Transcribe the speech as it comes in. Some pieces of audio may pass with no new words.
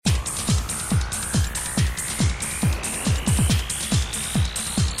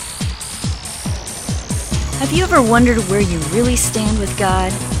Have you ever wondered where you really stand with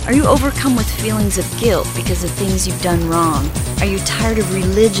God? Are you overcome with feelings of guilt because of things you've done wrong? Are you tired of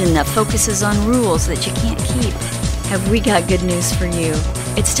religion that focuses on rules that you can't keep? Have we got good news for you?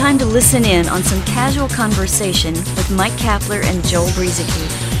 It's time to listen in on some casual conversation with Mike Kapler and Joel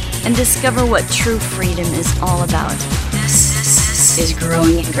Brueseke and discover what true freedom is all about. This is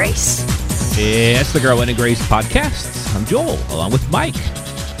Growing in Grace. It's the Growing in Grace podcast. I'm Joel, along with Mike,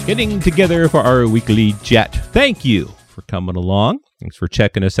 getting together for our weekly chat. Thank you for coming along. Thanks for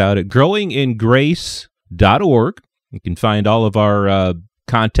checking us out at growingingrace.org. You can find all of our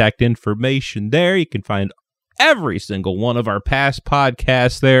contact information there. You can find every single one of our past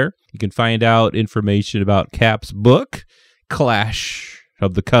podcasts there. You can find out information about Cap's book, Clash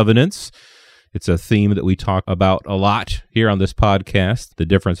of the Covenants. It's a theme that we talk about a lot here on this podcast, the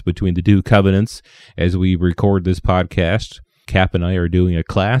difference between the two covenants as we record this podcast. Cap and I are doing a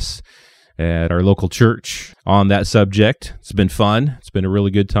class at our local church on that subject. It's been fun. It's been a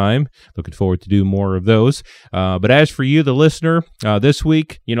really good time. Looking forward to do more of those. But as for you, the listener, this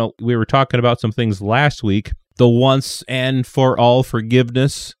week, we were talking about some things last week. The once and for all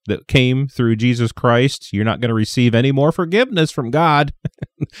forgiveness that came through Jesus Christ. You're not going to receive any more forgiveness from God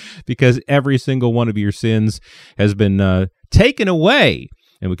because every single one of your sins has been taken away.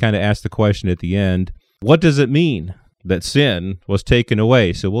 And we kind of asked the question at the end, what does it mean that sin was taken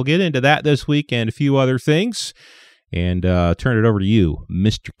away? So we'll get into that this week and a few other things, and turn it over to you,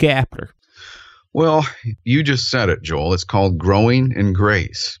 Mr. Kapler. Well, you just said it, Joel. It's called Growing in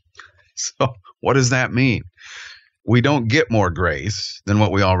Grace. So what does that mean? We don't get more grace than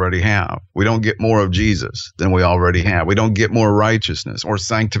what we already have. We don't get more of Jesus than we already have. We don't get more righteousness or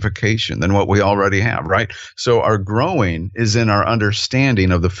sanctification than what we already have, right? So our growing is in our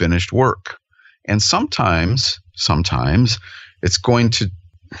understanding of the finished work. And sometimes it's going to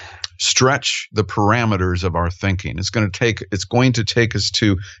stretch the parameters of our thinking. It's going to take us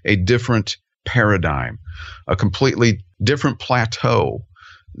to a different paradigm, a completely different plateau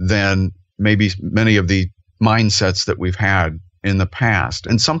than maybe many of the mindsets that we've had in the past.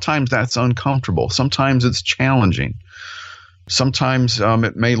 And sometimes that's uncomfortable. Sometimes it's challenging. Sometimes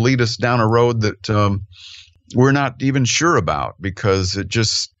it may lead us down a road that we're not even sure about because it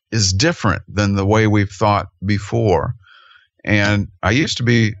just is different than the way we've thought before. And I used to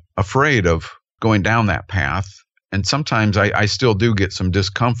be afraid of going down that path. And sometimes I still do get some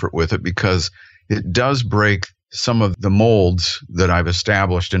discomfort with it because it does break some of the molds that I've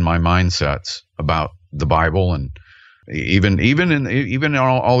established in my mindsets about the Bible, and even in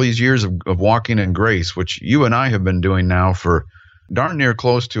all these years of walking in grace, which you and I have been doing now for darn near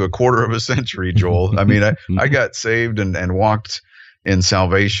close to a quarter of a century, Joel. I mean, I got saved and walked in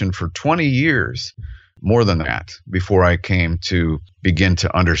salvation for 20 years, more than that, before I came to begin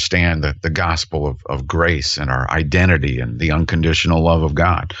to understand the gospel of grace and our identity and the unconditional love of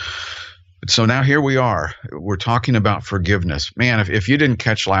God. So now here we are. We're talking about forgiveness. Man, if you didn't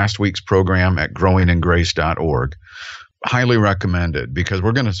catch last week's program at growingingrace.org, highly recommended, because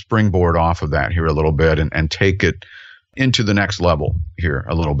we're going to springboard off of that here a little bit and take it into the next level here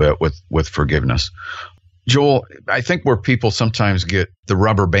a little bit with forgiveness. Joel, I think where people sometimes get the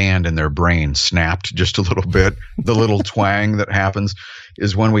rubber band in their brain snapped just a little bit, the little twang that happens,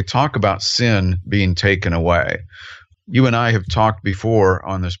 is when we talk about sin being taken away. You and I have talked before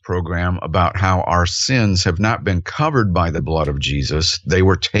on this program about how our sins have not been covered by the blood of Jesus. They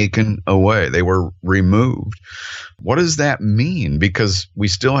were taken away. They were removed. What does that mean? Because we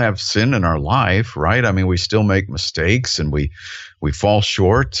still have sin in our life, right? I mean, we still make mistakes and we fall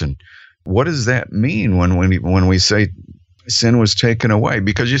short. And what does that mean when we say sin was taken away?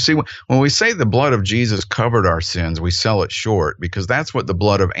 Because you see, when we say the blood of Jesus covered our sins, we sell it short, because that's what the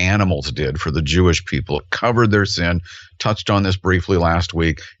blood of animals did for the Jewish people. It covered their sin. Touched on this briefly last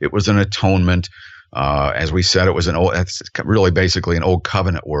week. It was an atonement. As we said, it's really basically an Old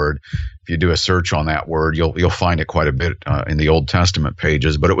Covenant word. If you do a search on that word, you'll find it quite a bit in the Old Testament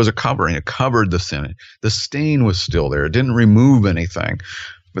pages. But it was a covering. It covered the sin. The stain was still there. It didn't remove anything.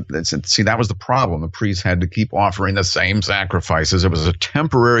 But see, that was the problem. The priests had to keep offering the same sacrifices. It was a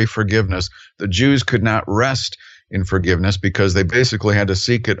temporary forgiveness. The Jews could not rest in forgiveness because they basically had to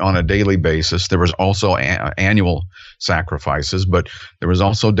seek it on a daily basis. There was also annual sacrifices, but there was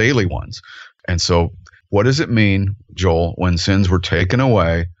also daily ones. And so what does it mean, Joel, when sins were taken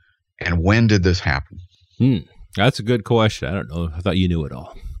away, and when did this happen? That's a good question. I don't know. I thought you knew it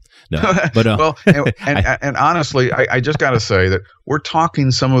all. No, but well, and honestly, I just got to say that we're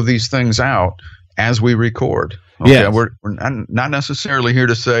talking some of these things out as we record. Okay? Yes. We're not necessarily here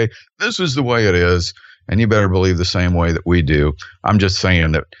to say this is the way it is, and you better believe the same way that we do. I'm just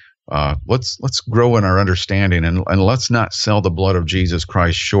saying that Let's grow in our understanding, and let's not sell the blood of Jesus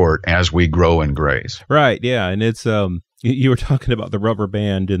Christ short as we grow in grace. Right, yeah, and it's you were talking about the rubber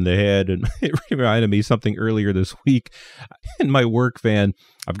band in the head, and it reminded me something earlier this week. In my work van,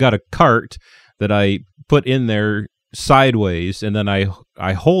 I've got a cart that I put in there sideways, and then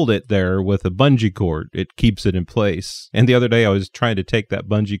I hold it there with a bungee cord. It keeps it in place. And the other day I was trying to take that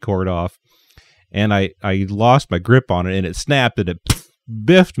bungee cord off, and I lost my grip on it, and it snapped, and it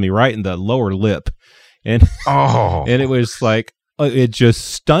biffed me right in the lower lip. And and it was like, it just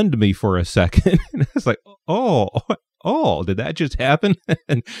stunned me for a second. And I was like, oh, did that just happen?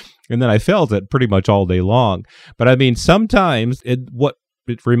 and then I felt it pretty much all day long. But I mean, sometimes what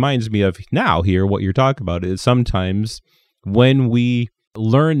it reminds me of now here, what you're talking about, is sometimes when we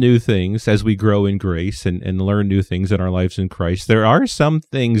learn new things as we grow in grace and learn new things in our lives in Christ, there are some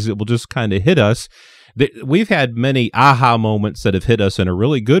things that will just kind of hit us. We've had many aha moments that have hit us in a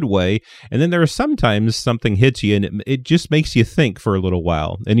really good way, and then there are sometimes something hits you and it just makes you think for a little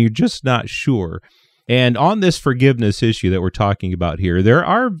while, and you're just not sure. And on this forgiveness issue that we're talking about here, there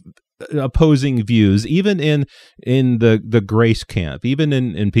are opposing views, even in the grace camp, even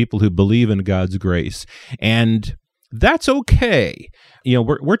in people who believe in God's grace, and that's okay. You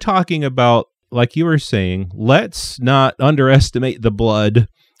know, we're talking about, like you were saying, let's not underestimate the blood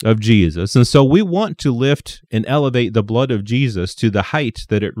of Jesus, and so we want to lift and elevate the blood of Jesus to the height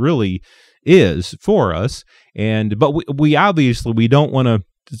that it really is for us. But we obviously don't want to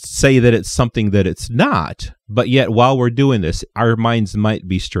say that it's something that it's not, but yet while we're doing this, our minds might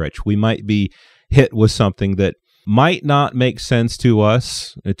be stretched. We might be hit with something that might not make sense to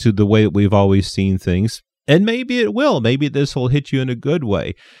us, to the way that we've always seen things, and maybe it will. Maybe this will hit you in a good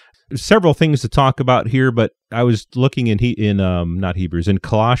way. Several things to talk about here, but I was looking in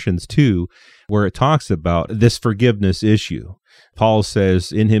Colossians 2, where it talks about this forgiveness issue. Paul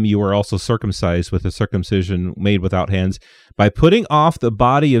says, "In him you are also circumcised with a circumcision made without hands, by putting off the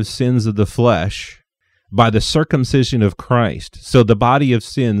body of sins of the flesh by the circumcision of Christ." So the body of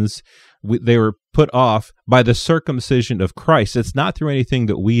sins, they were put off by the circumcision of Christ. It's not through anything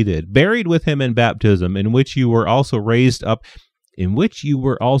that we did. Buried with him in baptism, in which you were also raised up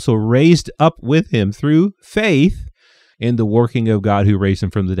with him through faith in the working of God who raised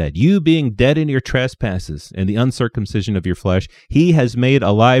him from the dead. You being dead in your trespasses and the uncircumcision of your flesh, he has made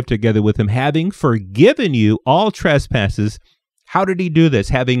alive together with him, having forgiven you all trespasses. How did he do this?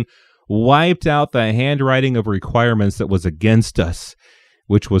 Having wiped out the handwriting of requirements that was against us,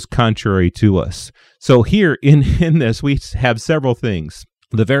 which was contrary to us. So here in this, we have several things.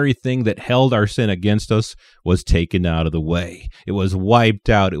 The very thing that held our sin against us was taken out of the way. It was wiped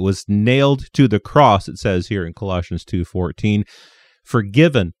out. It was nailed to the cross, it says here in Colossians 2:14,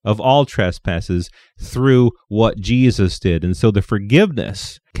 forgiven of all trespasses through what Jesus did. And so the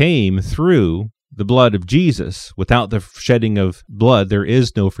forgiveness came through the blood of Jesus. Without the shedding of blood, there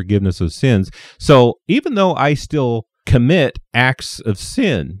is no forgiveness of sins. So even though I still commit acts of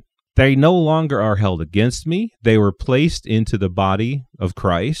sin, they no longer are held against me. They were placed into the body of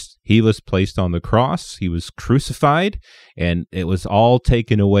Christ. He was placed on the cross. He was crucified, and it was all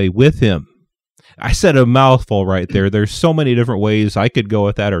taken away with him. I said a mouthful right there. There's so many different ways I could go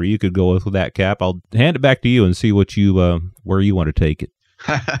with that, or you could go with that, Cap. I'll hand it back to you and see what where you want to take it.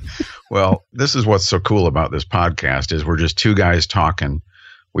 Well, this is what's so cool about this podcast is we're just two guys talking.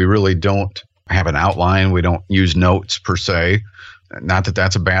 We really don't have an outline. We don't use notes per se. Not that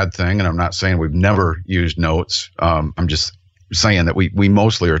that's a bad thing, and I'm not saying we've never used notes. I'm just saying that we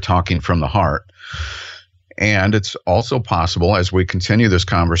mostly are talking from the heart. And it's also possible as we continue this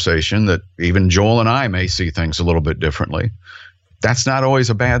conversation that even Joel and I may see things a little bit differently. That's not always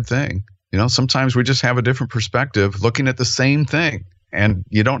a bad thing. You know, sometimes we just have a different perspective looking at the same thing. And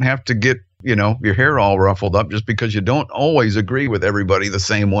you don't have to get, your hair all ruffled up just because you don't always agree with everybody the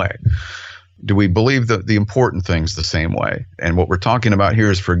same way. Do we believe the important things the same way? And what we're talking about here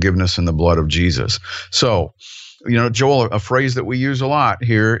is forgiveness in the blood of Jesus. So, Joel, a phrase that we use a lot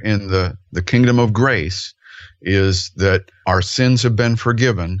here in the kingdom of grace is that our sins have been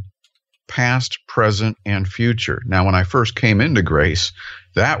forgiven, past, present, and future. Now, when I first came into grace,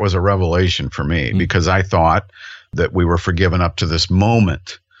 that was a revelation for me because I thought that we were forgiven up to this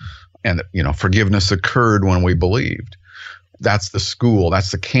moment and that, forgiveness occurred when we believed. That's the school,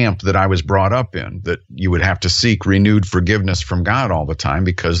 that's the camp that I was brought up in, that you would have to seek renewed forgiveness from God all the time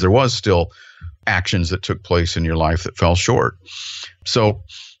because there was still actions that took place in your life that fell short. So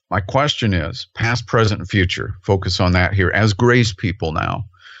my question is, past, present, and future, focus on that here. As grace people now,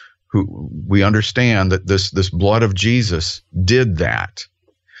 who we understand that this blood of Jesus did that,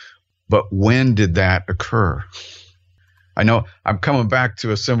 but when did that occur? I know I'm coming back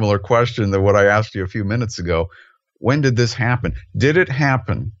to a similar question than what I asked you a few minutes ago. When did this happen? Did it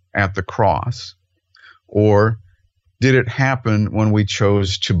happen at the cross? Or did it happen when we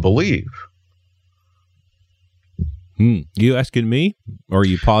chose to believe? You asking me, or are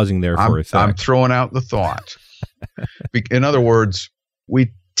you pausing there for a second? I'm throwing out the thought. In other words,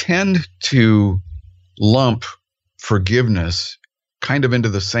 we tend to lump forgiveness kind of into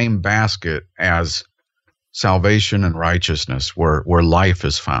the same basket as salvation and righteousness, where life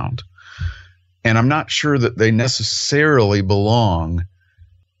is found. And I'm not sure that they necessarily belong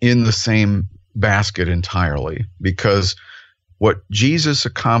in the same basket entirely, because what Jesus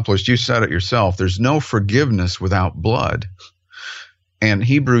accomplished, you said it yourself, there's no forgiveness without blood. And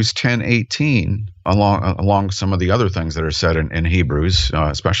Hebrews 10:18, along some of the other things that are said in Hebrews,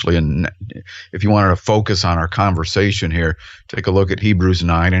 especially if you wanted to focus on our conversation here, take a look at Hebrews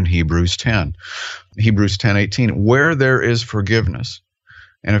 9 and Hebrews 10. Hebrews 10:18, where there is forgiveness.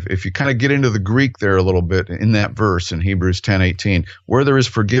 And if you kind of get into the Greek there a little bit in that verse in Hebrews 10:18, where there is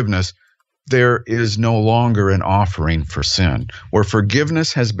forgiveness, there is no longer an offering for sin. Where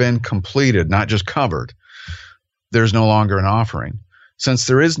forgiveness has been completed, not just covered, there's no longer an offering. Since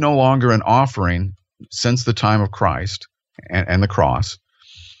there is no longer an offering since the time of Christ and the cross,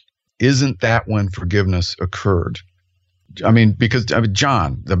 isn't that when forgiveness occurred? I mean, because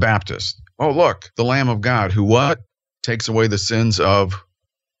John the Baptist, oh, look, the Lamb of God, who what? Takes away the sins of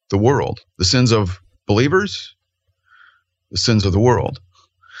the world. The sins of believers, the sins of the world.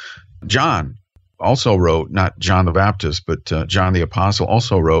 John also wrote, not John the Baptist, but John the Apostle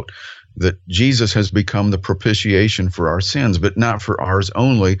also wrote that Jesus has become the propitiation for our sins, but not for ours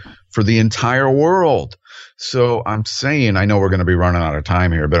only, for the entire world. So I'm saying, I know we're going to be running out of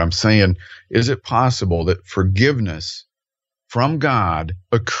time here, but I'm saying, is it possible that forgiveness from God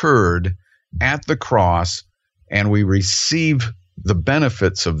occurred at the cross, and we receive the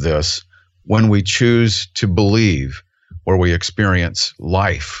benefits of this when we choose to believe, or we experience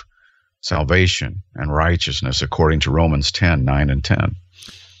life, salvation, and righteousness according to Romans 10:9 and 10?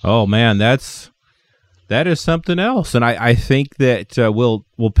 Oh man, that is something else, and I think that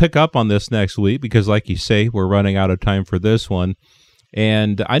we'll pick up on this next week, because, like you say, we're running out of time for this one,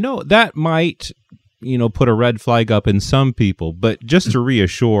 and I know that might, put a red flag up in some people, but just to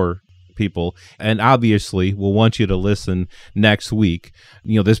reassure people, and obviously we'll want you to listen next week.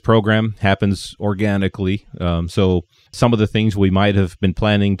 This program happens organically, so some of the things we might have been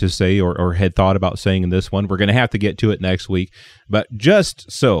planning to say or had thought about saying in this one, we're going to have to get to it next week. But just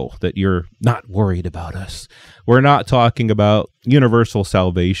so that you're not worried about us, we're not talking about universal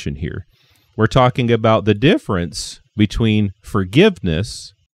salvation here. We're talking about the difference between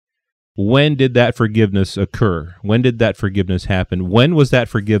forgiveness. When did that forgiveness occur? When did that forgiveness happen? When was that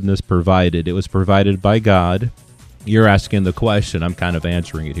forgiveness provided? It was provided by God. You're asking the question. I'm kind of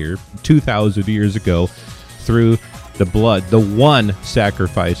answering it here. 2,000 years ago, through the blood, the one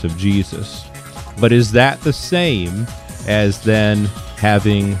sacrifice of Jesus. But is that the same as then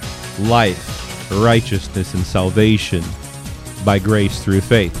having life, righteousness, and salvation by grace through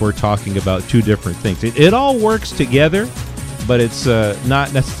faith? We're talking about two different things. It all works together, but it's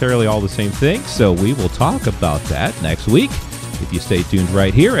not necessarily all the same thing. So we will talk about that next week if you stay tuned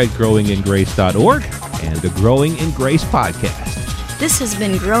right here at growingingrace.org and the Growing in Grace podcast. This has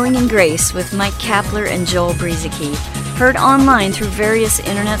been Growing in Grace with Mike Kapler and Joel Brizicki, heard online through various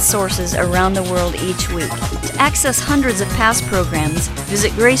internet sources around the world each week. To access hundreds of past programs,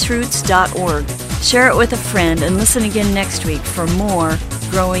 visit graceroots.org. Share it with a friend and listen again next week for more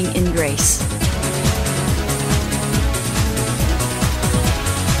Growing in Grace.